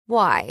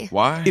Why?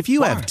 Why? If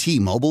you have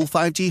T-Mobile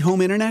 5G home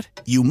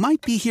internet, you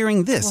might be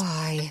hearing this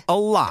Why? a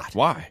lot.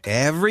 Why?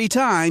 Every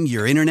time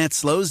your internet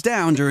slows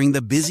down during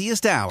the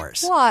busiest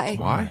hours. Why?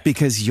 Why?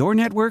 Because your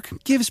network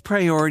gives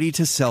priority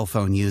to cell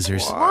phone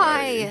users.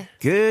 Why?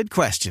 Good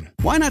question.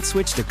 Why not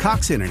switch to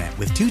Cox Internet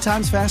with 2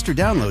 times faster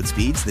download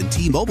speeds than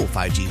T-Mobile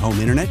 5G home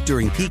internet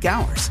during peak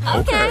hours?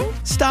 Okay.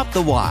 Stop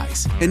the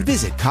whys and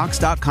visit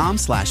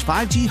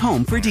cox.com/5G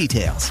home for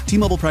details.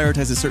 T-Mobile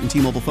prioritizes certain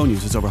T-Mobile phone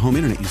users over home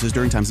internet users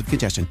during times of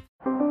congestion.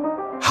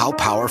 How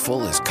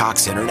powerful is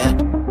Cox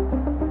Internet?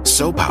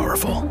 So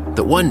powerful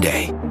that one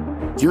day,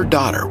 your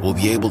daughter will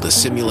be able to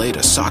simulate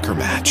a soccer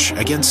match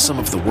against some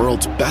of the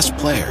world's best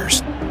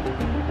players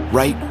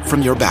right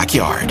from your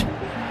backyard.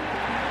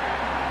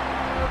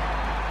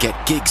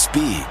 Get gig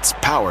speeds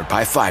powered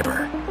by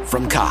fiber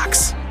from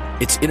Cox.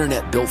 It's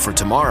internet built for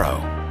tomorrow,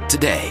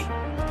 today.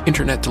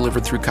 Internet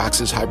delivered through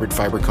Cox's hybrid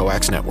fiber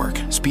coax network.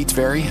 Speeds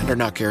vary and are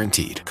not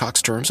guaranteed.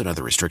 Cox terms and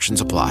other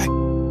restrictions apply.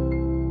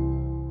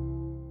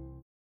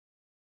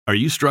 Are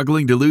you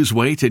struggling to lose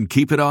weight and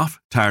keep it off?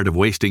 Tired of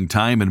wasting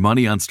time and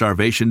money on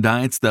starvation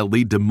diets that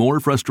lead to more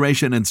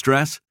frustration and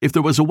stress? If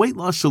there was a weight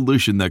loss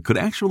solution that could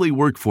actually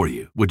work for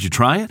you, would you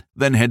try it?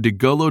 Then head to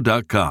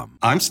Golo.com.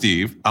 I'm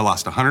Steve. I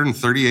lost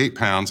 138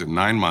 pounds in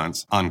 9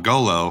 months on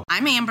Golo.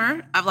 I'm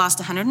Amber. I've lost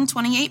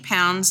 128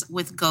 pounds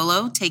with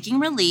Golo Taking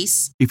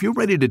Release. If you're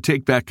ready to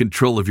take back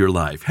control of your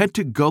life, head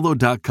to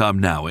Golo.com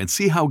now and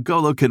see how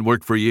Golo can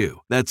work for you.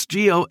 That's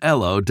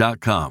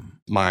GOLO.com.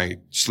 My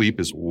sleep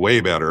is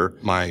way better.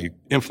 My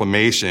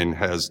inflammation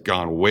has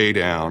gone way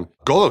down.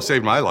 Golo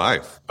saved my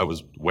life. I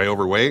was way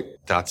overweight.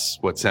 That's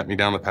what sent me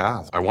down the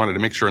path. I wanted to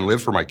make sure and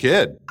live for my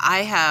kid. I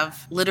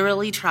have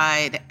literally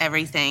tried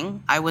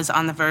everything. I was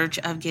on the verge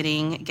of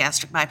getting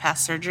gastric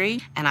bypass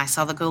surgery, and I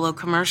saw the Golo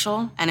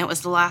commercial, and it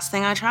was the last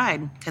thing I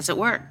tried because it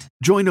worked.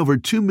 Join over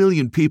 2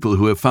 million people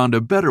who have found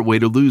a better way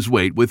to lose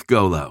weight with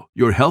Golo.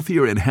 Your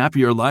healthier and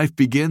happier life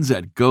begins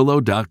at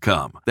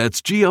Golo.com.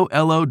 That's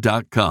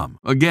GOLO.com.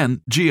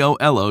 Again,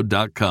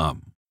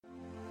 GOLO.com.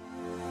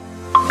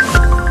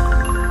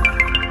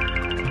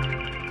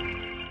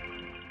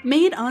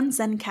 Made on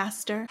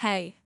Zencaster.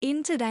 Hey,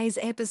 in today's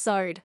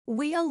episode,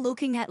 we are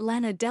looking at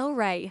Lana Del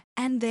Rey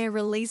and their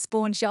release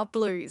Pawn Shop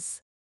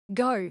Blues.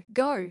 Go,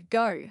 go,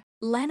 go.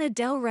 Lana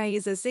Del Rey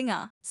is a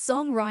singer,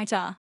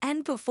 songwriter,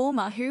 and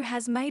performer who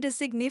has made a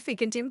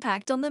significant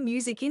impact on the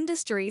music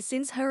industry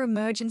since her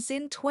emergence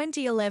in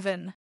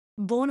 2011.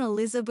 Born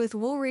Elizabeth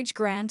Woolridge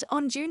Grant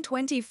on June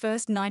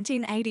 21,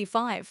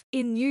 1985,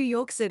 in New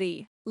York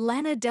City,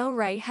 Lana Del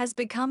Rey has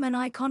become an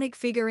iconic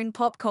figure in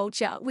pop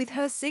culture with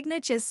her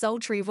signature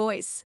sultry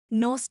voice,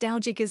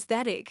 nostalgic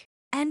aesthetic,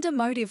 and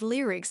emotive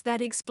lyrics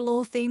that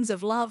explore themes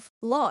of love,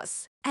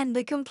 loss, and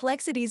the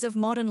complexities of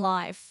modern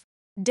life.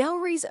 Del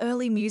Rey's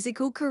early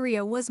musical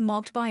career was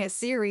marked by a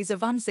series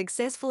of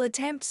unsuccessful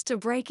attempts to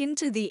break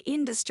into the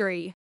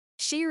industry.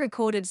 She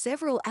recorded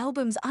several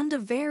albums under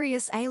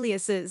various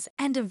aliases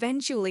and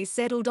eventually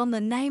settled on the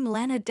name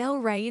Lana Del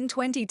Rey in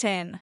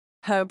 2010.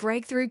 Her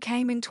breakthrough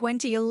came in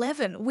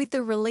 2011 with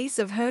the release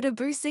of her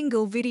debut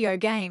single Video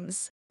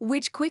Games,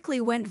 which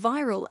quickly went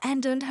viral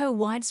and earned her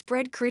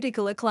widespread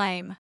critical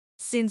acclaim.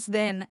 Since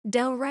then,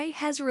 Del Rey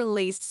has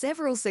released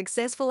several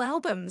successful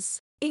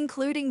albums,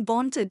 including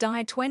Born to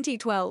Die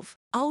 2012,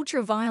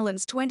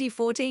 Ultraviolence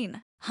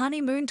 2014,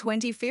 Honeymoon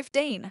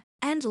 2015,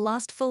 and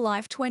Lust for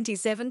Life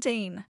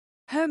 2017.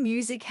 Her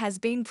music has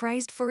been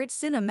praised for its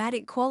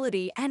cinematic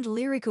quality and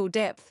lyrical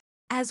depth,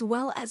 as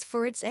well as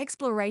for its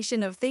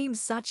exploration of themes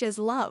such as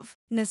love,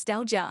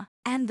 nostalgia,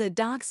 and the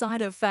dark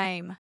side of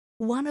fame.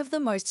 One of the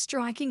most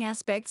striking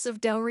aspects of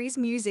Del Rey's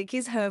music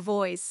is her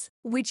voice,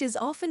 which is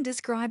often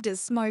described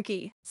as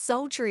smoky,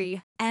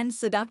 sultry, and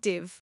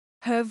seductive.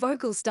 Her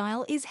vocal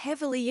style is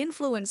heavily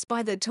influenced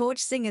by the torch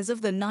singers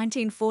of the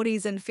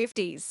 1940s and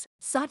 50s,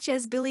 such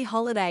as Billie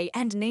Holiday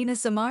and Nina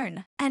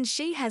Simone, and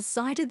she has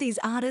cited these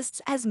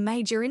artists as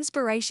major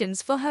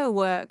inspirations for her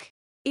work.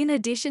 In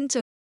addition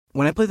to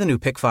When I play the new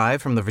Pick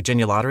 5 from the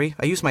Virginia Lottery,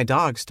 I use my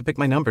dogs to pick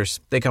my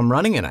numbers. They come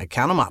running and I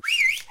count them up.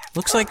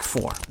 Looks like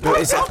 4.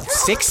 Is that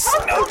 6?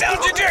 No,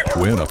 don't you dare!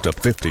 Win up to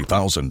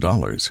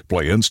 $50,000.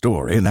 Play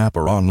in-store, in-app,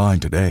 or online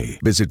today.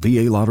 Visit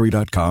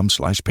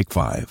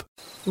VALottery.com/pick5.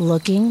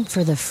 Looking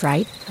for the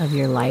fright of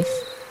your life?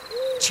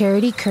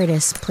 Charity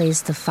Curtis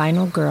plays the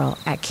final girl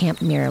at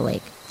Camp Mirror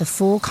Lake, the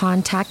full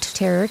contact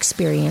terror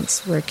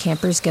experience where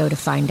campers go to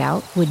find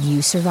out, would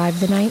you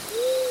survive the night?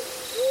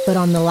 But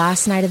on the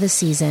last night of the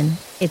season,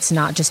 it's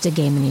not just a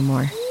game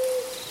anymore.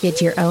 Get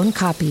your own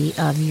copy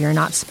of You're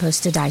Not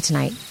Supposed to Die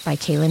Tonight by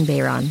Kaylin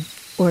Bayron,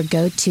 or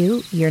go to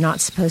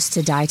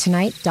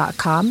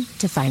you'renotsupposedtodietonight.com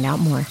to find out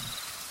more.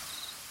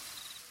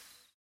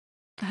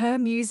 her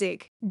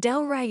music,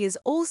 Del Rey is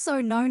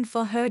also known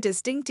for her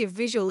distinctive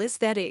visual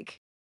aesthetic.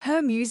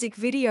 Her music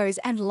videos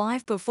and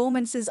live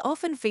performances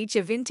often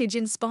feature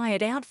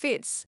vintage-inspired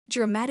outfits,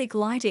 dramatic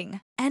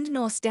lighting, and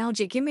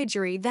nostalgic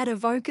imagery that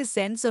evoke a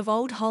sense of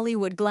old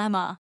Hollywood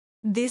glamour.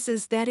 This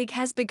aesthetic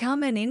has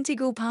become an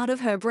integral part of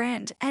her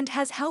brand and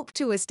has helped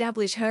to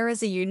establish her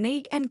as a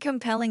unique and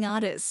compelling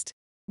artist.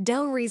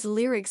 Del Rey's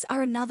lyrics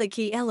are another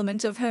key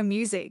element of her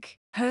music.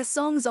 Her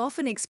songs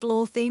often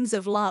explore themes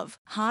of love,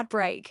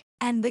 heartbreak,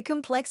 and the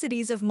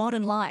complexities of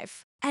modern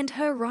life, and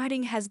her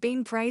writing has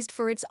been praised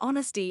for its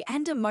honesty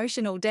and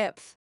emotional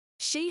depth.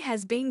 She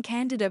has been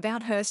candid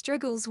about her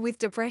struggles with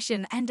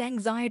depression and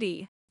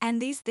anxiety,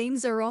 and these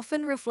themes are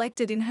often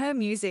reflected in her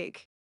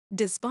music.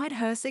 Despite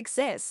her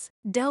success,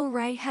 Del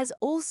Rey has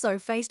also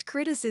faced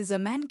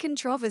criticism and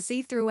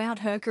controversy throughout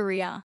her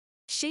career.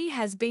 She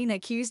has been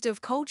accused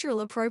of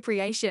cultural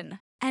appropriation,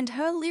 and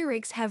her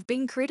lyrics have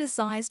been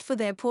criticized for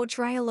their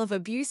portrayal of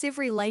abusive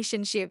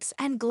relationships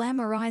and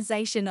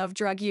glamorization of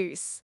drug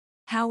use.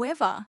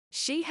 However,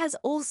 she has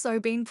also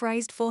been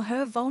praised for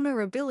her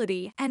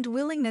vulnerability and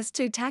willingness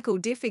to tackle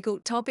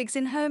difficult topics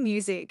in her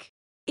music.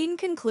 In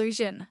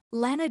conclusion,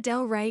 Lana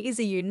Del Rey is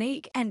a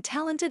unique and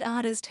talented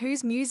artist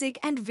whose music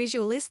and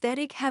visual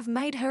aesthetic have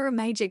made her a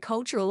major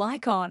cultural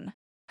icon.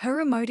 Her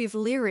emotive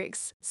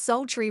lyrics,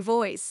 sultry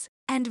voice,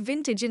 and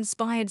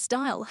vintage-inspired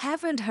style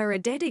have earned her a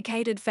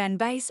dedicated fan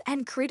base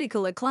and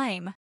critical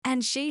acclaim,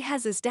 and she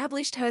has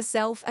established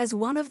herself as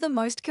one of the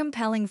most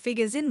compelling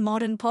figures in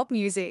modern pop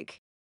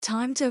music.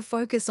 Time to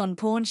focus on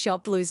Pawn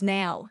Shop Blues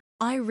now.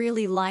 I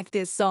really like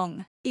this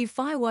song. If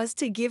I was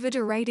to give it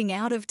a rating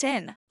out of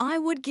 10, I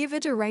would give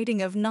it a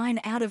rating of 9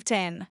 out of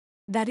 10.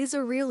 That is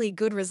a really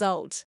good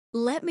result.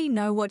 Let me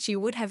know what you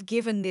would have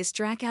given this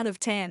track out of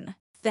 10.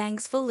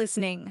 Thanks for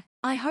listening.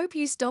 I hope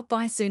you stop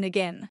by soon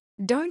again.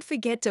 Don't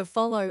forget to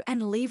follow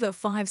and leave a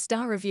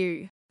 5-star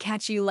review.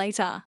 Catch you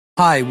later.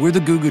 Hi, we're the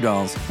Goo Goo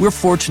Dolls. We're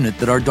fortunate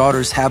that our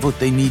daughters have what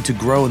they need to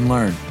grow and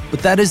learn.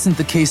 But that isn't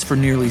the case for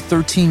nearly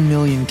 13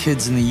 million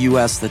kids in the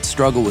U.S. that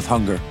struggle with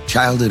hunger.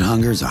 Childhood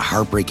hunger is a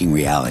heartbreaking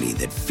reality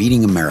that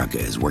Feeding America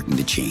is working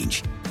to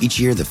change. Each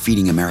year, the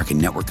Feeding America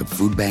network of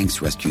food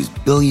banks rescues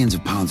billions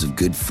of pounds of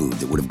good food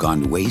that would have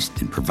gone to waste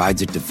and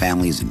provides it to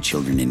families and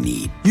children in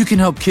need. You can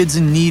help kids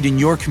in need in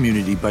your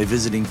community by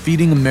visiting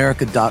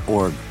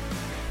feedingamerica.org.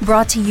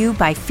 Brought to you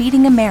by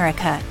Feeding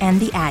America and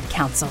the Ad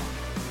Council.